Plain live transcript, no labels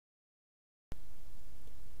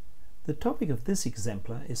The topic of this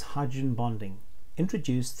exemplar is hydrogen bonding,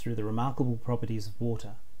 introduced through the remarkable properties of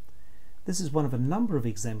water. This is one of a number of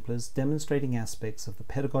exemplars demonstrating aspects of the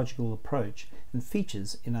pedagogical approach and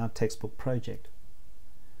features in our textbook project.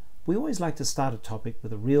 We always like to start a topic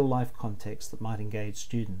with a real-life context that might engage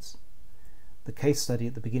students. The case study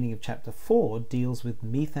at the beginning of Chapter 4 deals with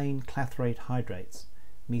methane clathrate hydrates,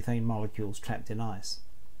 methane molecules trapped in ice.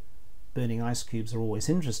 Burning ice cubes are always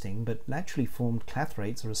interesting, but naturally formed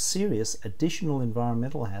clathrates are a serious additional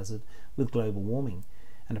environmental hazard with global warming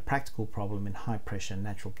and a practical problem in high-pressure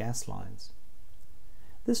natural gas lines.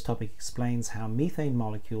 This topic explains how methane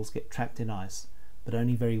molecules get trapped in ice, but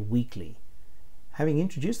only very weakly. Having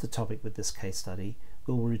introduced the topic with this case study,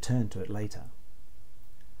 we will return to it later.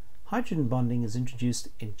 Hydrogen bonding is introduced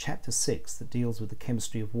in Chapter 6 that deals with the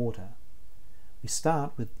chemistry of water. We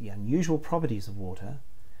start with the unusual properties of water,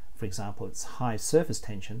 for example its high surface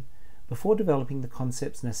tension, before developing the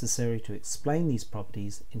concepts necessary to explain these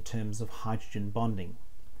properties in terms of hydrogen bonding.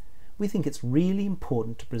 We think it's really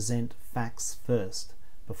important to present facts first,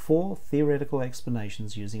 before theoretical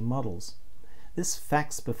explanations using models. This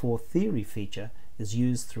facts before theory feature is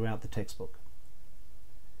used throughout the textbook.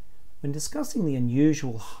 When discussing the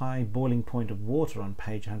unusual high boiling point of water on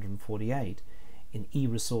page 148, in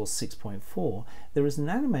eResource 6.4, there is an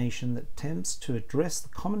animation that attempts to address the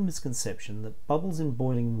common misconception that bubbles in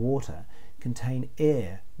boiling water contain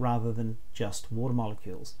air rather than just water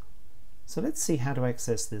molecules. So let's see how to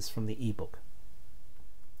access this from the ebook.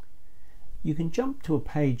 You can jump to a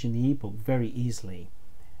page in the ebook very easily.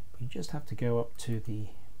 You just have to go up to the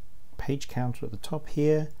page counter at the top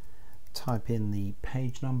here, type in the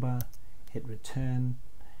page number, hit return,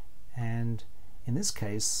 and in this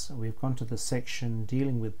case we've gone to the section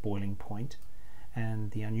dealing with boiling point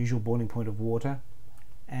and the unusual boiling point of water,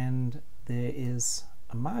 and there is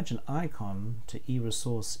a margin icon to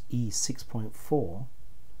eResource E6.4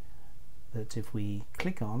 that if we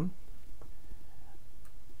click on,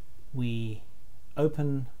 we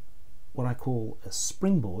open what I call a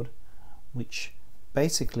springboard, which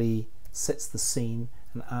basically sets the scene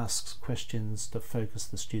and asks questions to focus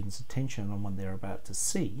the student's attention on what they're about to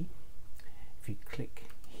see. If you click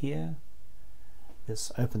here,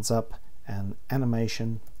 this opens up an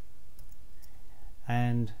animation,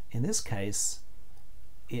 and in this case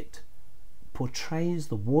it portrays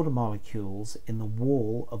the water molecules in the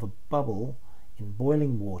wall of a bubble in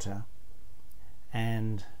boiling water,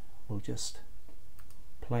 and we'll just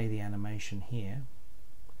play the animation here.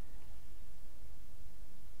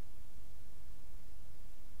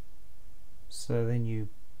 So then you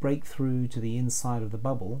break through to the inside of the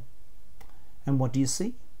bubble, and what do you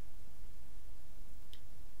see?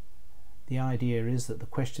 The idea is that the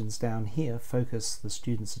questions down here focus the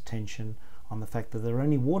student's attention on the fact that there are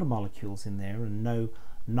only water molecules in there and no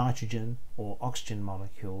nitrogen or oxygen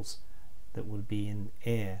molecules that would be in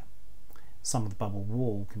air. Some of the bubble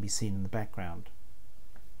wall can be seen in the background.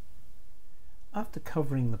 After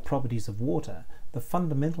covering the properties of water, the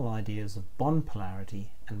fundamental ideas of bond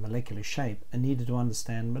polarity and molecular shape are needed to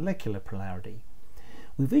understand molecular polarity.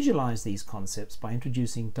 We visualize these concepts by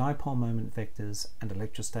introducing dipole moment vectors and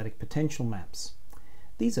electrostatic potential maps.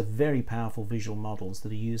 These are very powerful visual models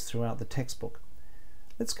that are used throughout the textbook.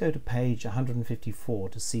 Let's go to page 154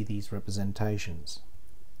 to see these representations.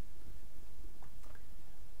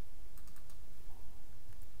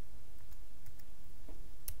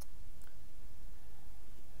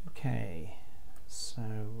 Okay, so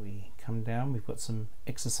we come down, we've got some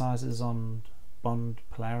exercises on bond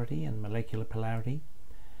polarity and molecular polarity,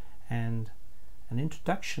 and an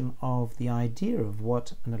introduction of the idea of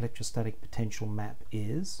what an electrostatic potential map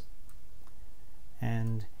is.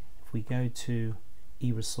 And if we go to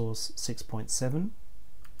eResource 6.7,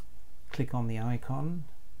 click on the icon,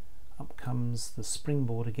 up comes the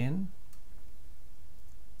springboard again.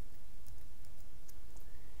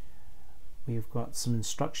 We've got some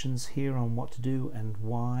instructions here on what to do and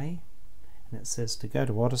why, and it says to go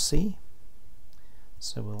to Odyssey,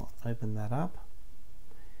 so we'll open that up.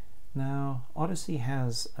 Now Odyssey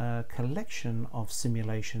has a collection of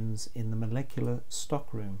simulations in the molecular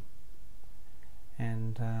stockroom,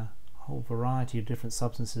 and a whole variety of different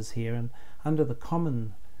substances here, and under the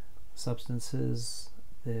common substances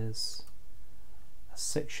there's a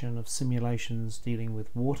section of simulations dealing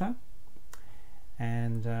with water,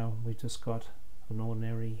 and we've just got an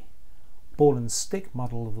ordinary ball and stick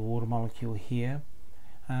model of the water molecule here.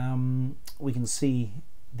 We can see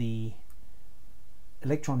the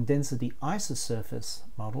electron density isosurface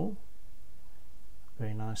model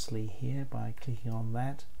very nicely here by clicking on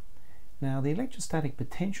that. Now the electrostatic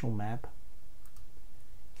potential map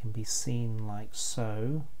can be seen like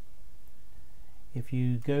so, If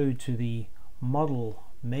you go to the model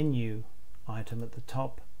menu item at the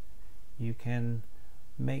top, you can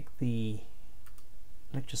make the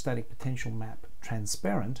electrostatic potential map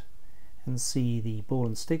transparent and see the ball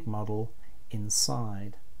and stick model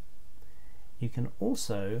inside. You can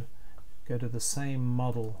also go to the same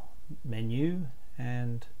model menu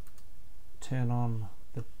and turn on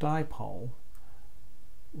the dipole,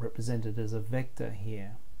 represented as a vector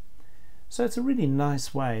here. So it's a really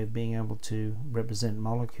nice way of being able to represent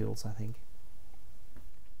molecules, I think.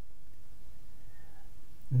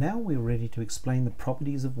 Now we're ready to explain the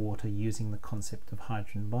properties of water using the concept of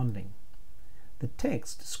hydrogen bonding. The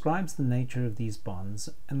text describes the nature of these bonds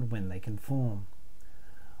and when they can form.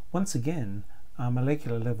 Once again, our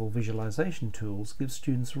molecular level visualization tools give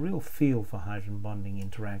students a real feel for hydrogen bonding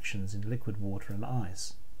interactions in liquid water and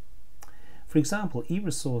ice. For example,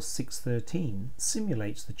 eResource 613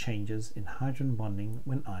 simulates the changes in hydrogen bonding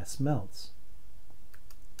when ice melts.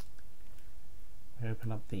 We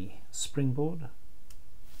open up the springboard.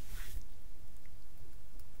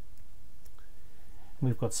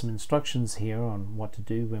 We've got some instructions here on what to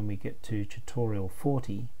do when we get to tutorial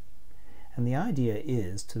 40, and the idea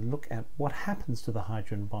is to look at what happens to the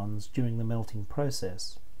hydrogen bonds during the melting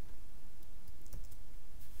process.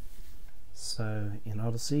 So in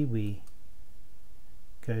Odyssey we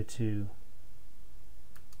go to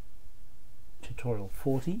tutorial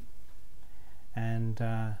 40, and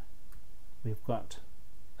we've got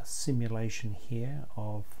a simulation here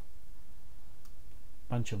of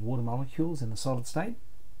bunch of water molecules in a solid state,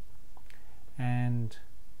 and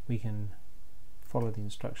we can follow the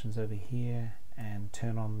instructions over here and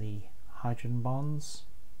turn on the hydrogen bonds,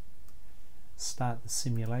 start the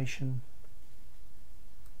simulation,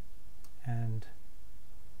 and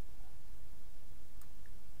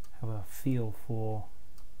have a feel for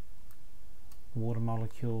water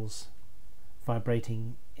molecules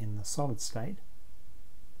vibrating in the solid state.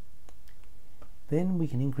 Then we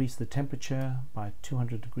can increase the temperature by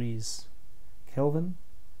 200 degrees Kelvin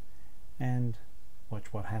and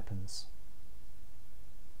watch what happens.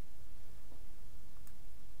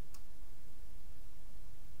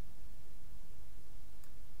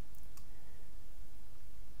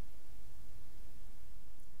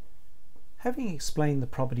 Having explained the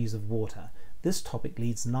properties of water, this topic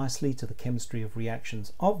leads nicely to the chemistry of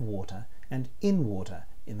reactions of water and in water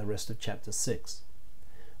in the rest of Chapter 6.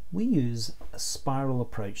 We use a spiral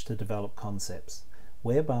approach to develop concepts,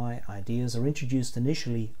 whereby ideas are introduced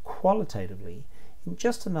initially qualitatively in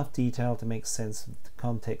just enough detail to make sense of the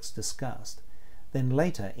context discussed, then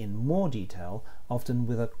later in more detail, often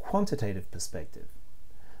with a quantitative perspective.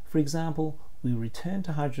 For example, we return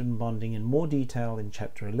to hydrogen bonding in more detail in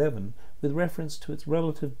Chapter 11 with reference to its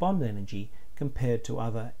relative bond energy compared to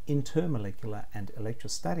other intermolecular and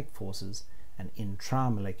electrostatic forces and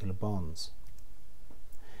intramolecular bonds.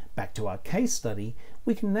 Back to our case study,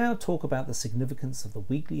 we can now talk about the significance of the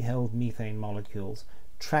weakly held methane molecules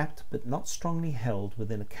trapped but not strongly held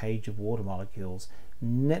within a cage of water molecules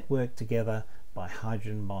networked together by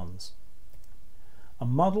hydrogen bonds. A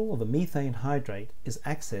model of a methane hydrate is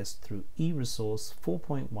accessed through eResource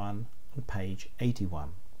 4.1 on page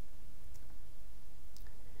 81.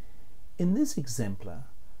 In this exemplar,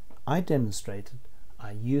 I demonstrated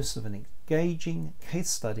our use of an engaging case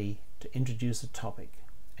study to introduce a topic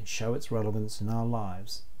and show its relevance in our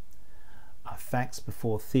lives. Our facts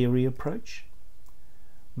before theory approach,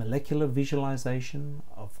 molecular visualization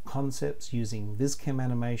of concepts using VisChem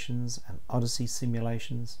animations and Odyssey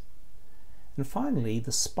simulations, and finally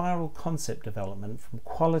the spiral concept development from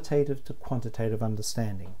qualitative to quantitative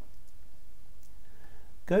understanding.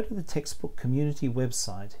 Go to the textbook community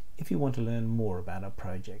website if you want to learn more about our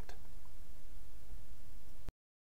project.